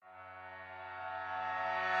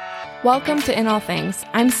Welcome to In All Things.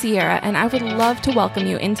 I'm Sierra, and I would love to welcome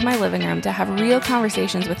you into my living room to have real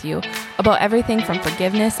conversations with you about everything from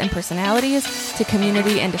forgiveness and personalities to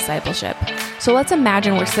community and discipleship. So let's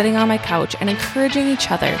imagine we're sitting on my couch and encouraging each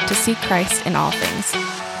other to seek Christ in all things.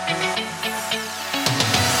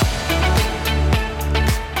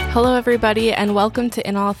 Hello, everybody, and welcome to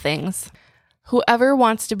In All Things. Whoever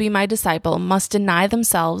wants to be my disciple must deny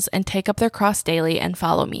themselves and take up their cross daily and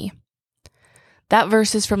follow me. That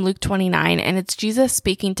verse is from Luke 29, and it's Jesus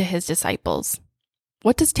speaking to his disciples.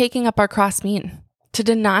 What does taking up our cross mean? To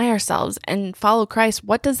deny ourselves and follow Christ,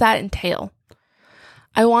 what does that entail?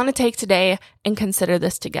 I want to take today and consider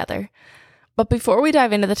this together. But before we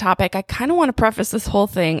dive into the topic, I kind of want to preface this whole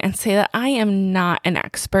thing and say that I am not an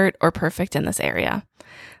expert or perfect in this area.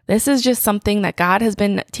 This is just something that God has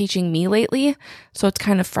been teaching me lately, so it's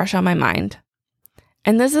kind of fresh on my mind.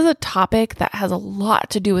 And this is a topic that has a lot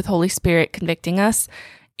to do with Holy Spirit convicting us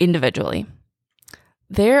individually.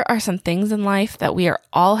 There are some things in life that we are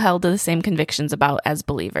all held to the same convictions about as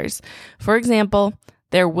believers. For example,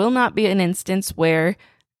 there will not be an instance where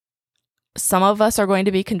some of us are going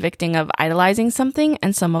to be convicting of idolizing something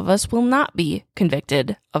and some of us will not be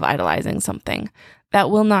convicted of idolizing something. That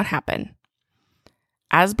will not happen.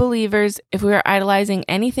 As believers, if we are idolizing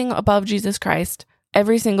anything above Jesus Christ,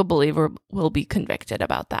 every single believer will be convicted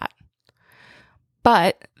about that.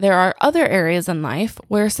 But there are other areas in life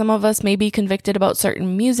where some of us may be convicted about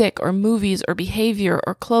certain music or movies or behavior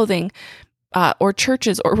or clothing or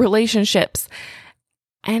churches or relationships.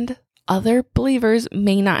 And other believers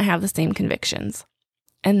may not have the same convictions.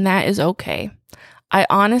 And that is okay. I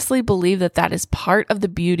honestly believe that that is part of the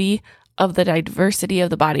beauty of the diversity of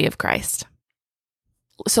the body of Christ.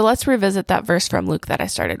 So let's revisit that verse from Luke that I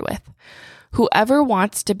started with. Whoever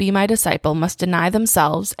wants to be my disciple must deny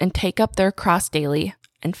themselves and take up their cross daily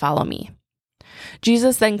and follow me.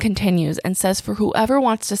 Jesus then continues and says, for whoever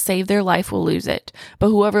wants to save their life will lose it, but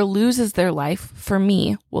whoever loses their life for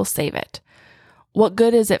me will save it. What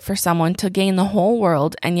good is it for someone to gain the whole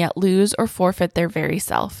world and yet lose or forfeit their very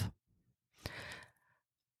self?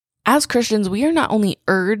 As Christians, we are not only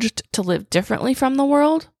urged to live differently from the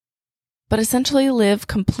world, but essentially live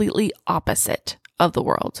completely opposite of the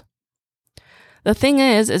world. The thing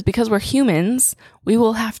is because we're humans, we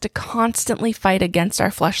will have to constantly fight against our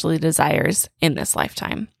fleshly desires in this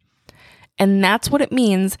lifetime. And that's what it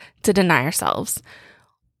means to deny ourselves.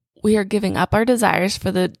 We are giving up our desires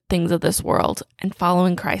for the things of this world and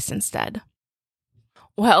following Christ instead.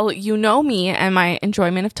 Well, you know me and my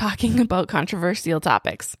enjoyment of talking about controversial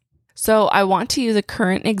topics. So I want to use a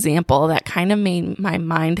current example that kind of made my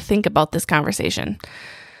mind think about this conversation.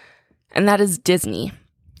 And that is Disney.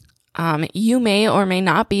 You may or may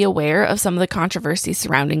not be aware of some of the controversy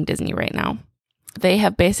surrounding Disney right now. They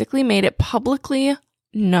have basically made it publicly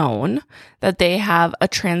known that they have a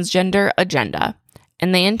transgender agenda,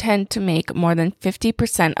 and they intend to make more than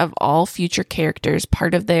 50% of all future characters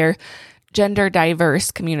part of their gender diverse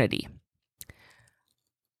community.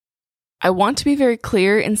 I want to be very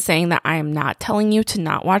clear in saying that I am not telling you to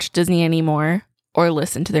not watch Disney anymore or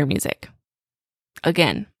listen to their music.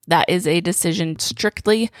 Again, that is a decision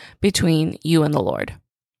strictly between you and the Lord.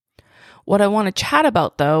 What I want to chat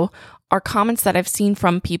about, though, are comments that I've seen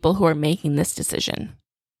from people who are making this decision.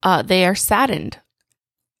 They are saddened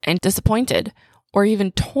and disappointed or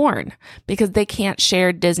even torn because they can't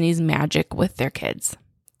share Disney's magic with their kids.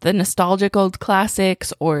 The nostalgic old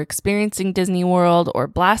classics or experiencing Disney World or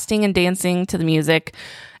blasting and dancing to the music.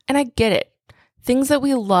 And I get it. Things that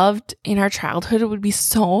we loved in our childhood would be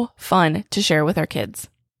so fun to share with our kids.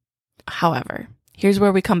 However, here's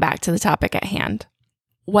where we come back to the topic at hand.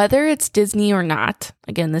 Whether it's Disney or not,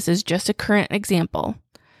 again, this is just a current example,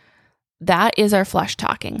 that is our flesh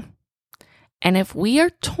talking. And if we are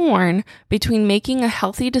torn between making a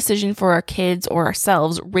healthy decision for our kids or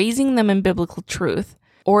ourselves, raising them in biblical truth,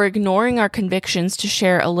 or ignoring our convictions to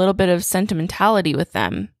share a little bit of sentimentality with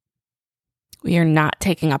them, we are not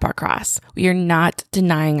taking up our cross. We are not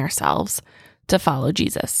denying ourselves to follow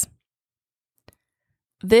Jesus.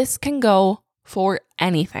 This can go for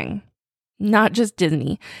anything, not just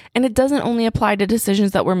Disney. And it doesn't only apply to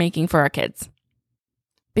decisions that we're making for our kids.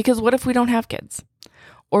 Because what if we don't have kids?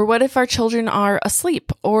 Or what if our children are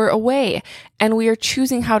asleep or away and we are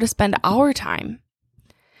choosing how to spend our time?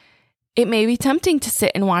 It may be tempting to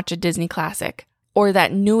sit and watch a Disney classic or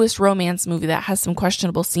that newest romance movie that has some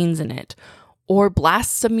questionable scenes in it, or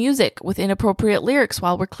blast some music with inappropriate lyrics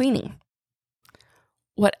while we're cleaning.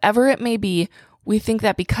 Whatever it may be, we think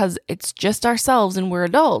that because it's just ourselves and we're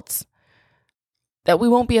adults, that we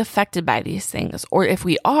won't be affected by these things, or if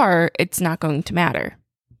we are, it's not going to matter.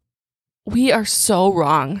 We are so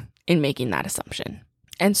wrong in making that assumption,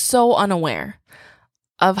 and so unaware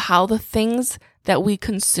of how the things that we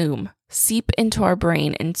consume seep into our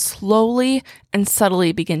brain and slowly and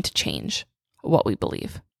subtly begin to change what we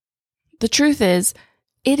believe. The truth is,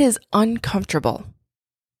 it is uncomfortable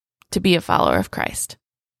to be a follower of Christ.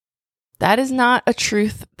 That is not a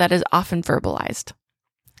truth that is often verbalized.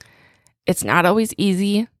 It's not always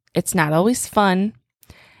easy. It's not always fun.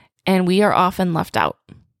 And we are often left out.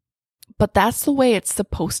 But that's the way it's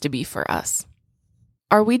supposed to be for us.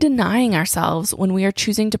 Are we denying ourselves when we are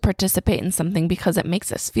choosing to participate in something because it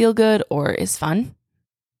makes us feel good or is fun?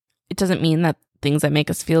 It doesn't mean that things that make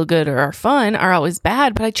us feel good or are fun are always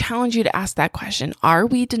bad, but I challenge you to ask that question. Are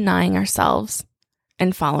we denying ourselves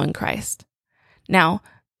and following Christ? Now,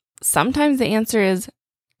 sometimes the answer is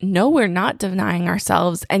no, we're not denying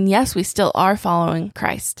ourselves. And yes, we still are following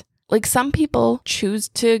Christ. Like some people choose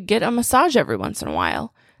to get a massage every once in a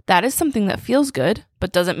while. That is something that feels good,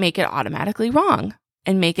 but doesn't make it automatically wrong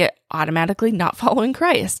and make it automatically not following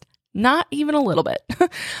Christ. Not even a little bit.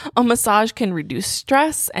 A massage can reduce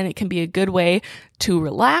stress and it can be a good way to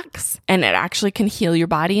relax, and it actually can heal your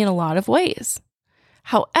body in a lot of ways.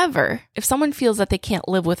 However, if someone feels that they can't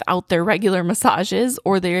live without their regular massages,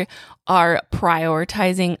 or they are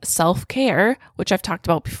prioritizing self-care, which I've talked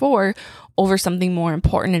about before, over something more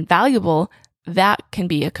important and valuable, that can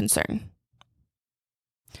be a concern.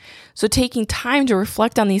 So taking time to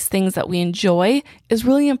reflect on these things that we enjoy is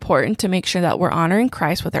really important to make sure that we're honoring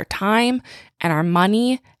Christ with our time and our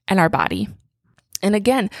money and our body. And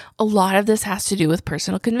again, a lot of this has to do with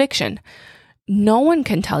personal conviction. No one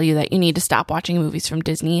can tell you that you need to stop watching movies from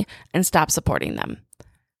Disney and stop supporting them.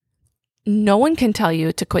 No one can tell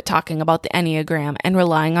you to quit talking about the Enneagram and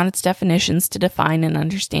relying on its definitions to define and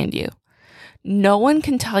understand you. No one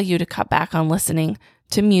can tell you to cut back on listening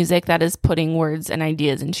to music that is putting words and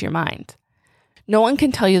ideas into your mind. No one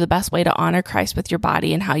can tell you the best way to honor Christ with your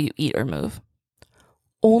body and how you eat or move.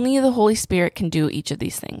 Only the Holy Spirit can do each of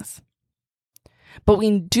these things. But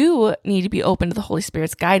we do need to be open to the Holy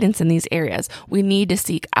Spirit's guidance in these areas. We need to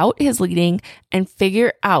seek out His leading and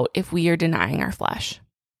figure out if we are denying our flesh.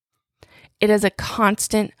 It is a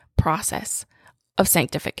constant process of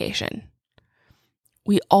sanctification.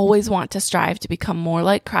 We always want to strive to become more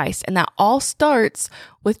like Christ, and that all starts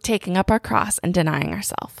with taking up our cross and denying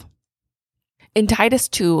ourselves. In Titus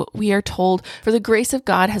 2, we are told, "For the grace of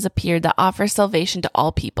God has appeared that offers salvation to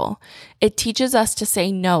all people. It teaches us to say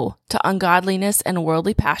no to ungodliness and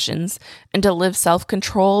worldly passions, and to live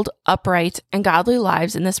self-controlled, upright, and godly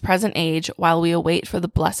lives in this present age while we await for the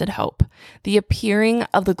blessed hope, the appearing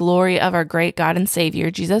of the glory of our great God and Savior,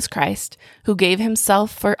 Jesus Christ, who gave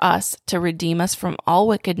Himself for us to redeem us from all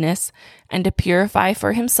wickedness and to purify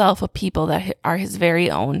for Himself a people that are His very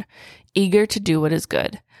own, eager to do what is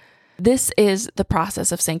good." This is the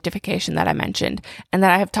process of sanctification that I mentioned and that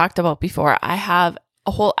I have talked about before. I have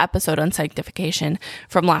a whole episode on sanctification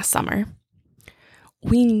from last summer.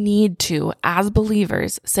 We need to, as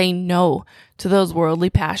believers, say no to those worldly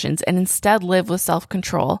passions and instead live with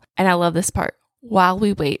self-control. And I love this part, while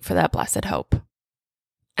we wait for that blessed hope.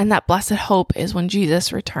 And that blessed hope is when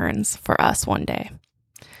Jesus returns for us one day.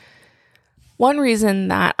 One reason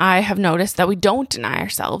that I have noticed that we don't deny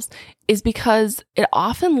ourselves is because it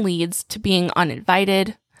often leads to being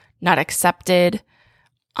uninvited, not accepted,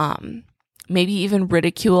 maybe even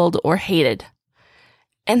ridiculed or hated.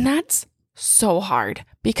 And that's so hard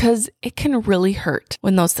because it can really hurt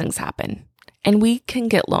when those things happen, and we can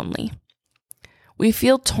get lonely. We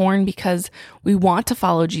feel torn because we want to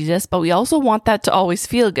follow Jesus, but we also want that to always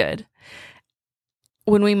feel good.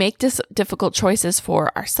 When we make difficult choices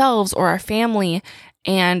for ourselves or our family,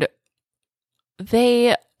 and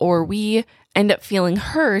they or we end up feeling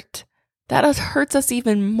hurt, that hurts us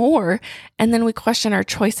even more. And then we question our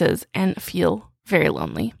choices and feel very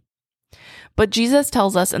lonely. But Jesus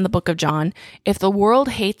tells us in the book of John, "If the world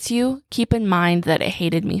hates you, keep in mind that it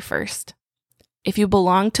hated me first. If you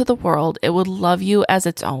belong to the world, it would love you as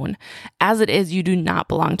its own. As it is, you do not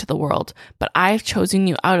belong to the world, but I have chosen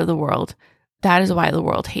you out of the world. That is why the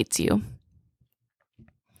world hates you."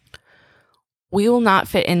 We will not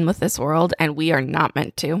fit in with this world, and we are not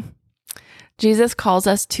meant to. Jesus calls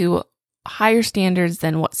us to higher standards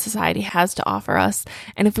than what society has to offer us.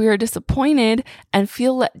 And if we are disappointed and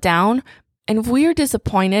feel let down, and if we are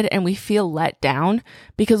disappointed and we feel let down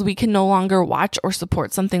because we can no longer watch or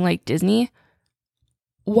support something like Disney,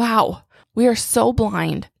 wow, we are so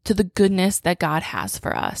blind to the goodness that God has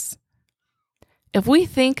for us. If we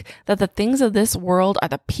think that the things of this world are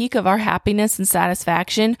the peak of our happiness and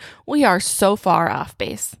satisfaction, we are so far off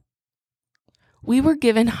base. We were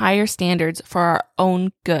given higher standards for our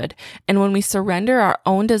own good, and when we surrender our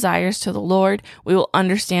own desires to the Lord, we will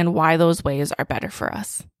understand why those ways are better for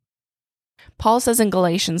us. Paul says in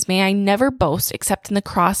Galatians, "May I never boast except in the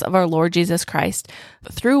cross of our Lord Jesus Christ,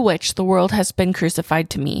 through which the world has been crucified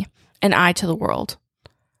to me, and I to the world."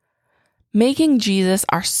 Making Jesus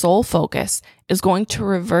our sole focus is going to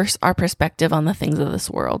reverse our perspective on the things of this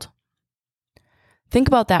world. Think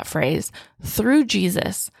about that phrase. Through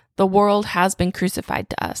Jesus, the world has been crucified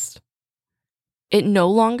to us. It no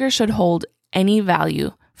longer should hold any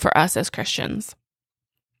value for us as Christians.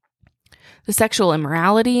 The sexual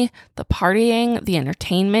immorality, the partying, the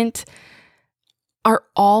entertainment are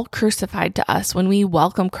all crucified to us when we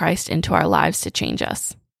welcome Christ into our lives to change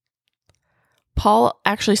us. Paul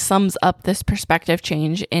actually sums up this perspective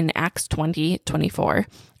change in Acts 20:24,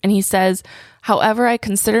 and he says, "However, I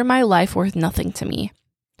consider my life worth nothing to me.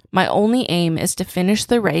 My only aim is to finish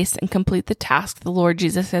the race and complete the task the Lord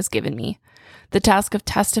Jesus has given me, the task of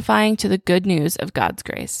testifying to the good news of God's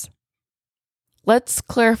grace." Let's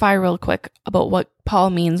clarify real quick about what Paul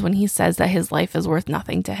means when he says that his life is worth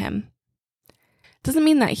nothing to him. It doesn't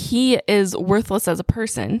mean that he is worthless as a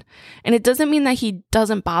person, and it doesn't mean that he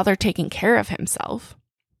doesn't bother taking care of himself.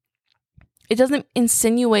 It doesn't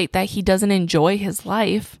insinuate that he doesn't enjoy his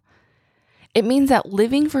life. It means that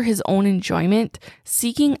living for his own enjoyment,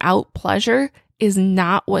 seeking out pleasure, is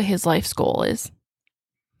not what his life's goal is.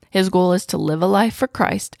 His goal is to live a life for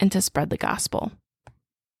Christ and to spread the gospel.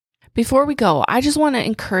 Before we go, I just want to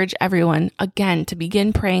encourage everyone, again, to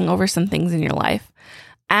begin praying over some things in your life.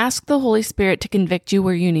 Ask the Holy Spirit to convict you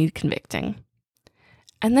where you need convicting.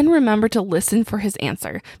 And then remember to listen for his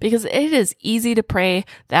answer, because it is easy to pray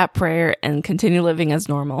that prayer and continue living as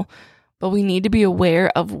normal. But we need to be aware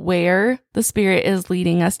of where the Spirit is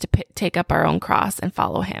leading us to take up our own cross and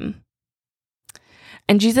follow him.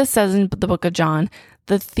 And Jesus says in the book of John,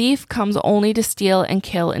 "The thief comes only to steal and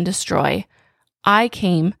kill and destroy. I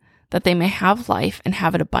came that they may have life and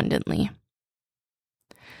have it abundantly."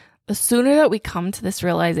 The sooner that we come to this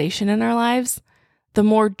realization in our lives, the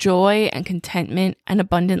more joy and contentment and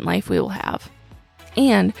abundant life we will have.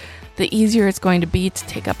 And the easier it's going to be to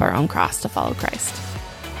take up our own cross to follow Christ.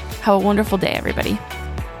 Have a wonderful day, everybody.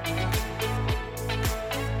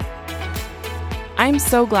 I'm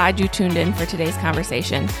so glad you tuned in for today's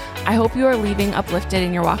conversation. I hope you are leaving uplifted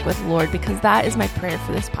in your walk with the Lord, because that is my prayer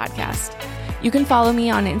for this podcast. You can follow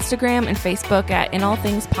me on Instagram and Facebook at In All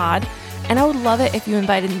Things Pod, and I would love it if you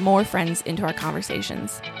invited more friends into our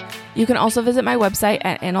conversations. You can also visit my website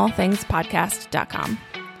at inallthingspodcast.com.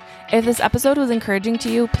 If this episode was encouraging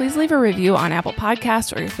to you, please leave a review on Apple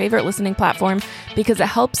Podcasts or your favorite listening platform, because it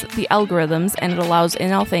helps the algorithms and it allows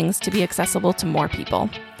In All Things to be accessible to more people.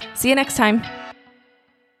 See you next time.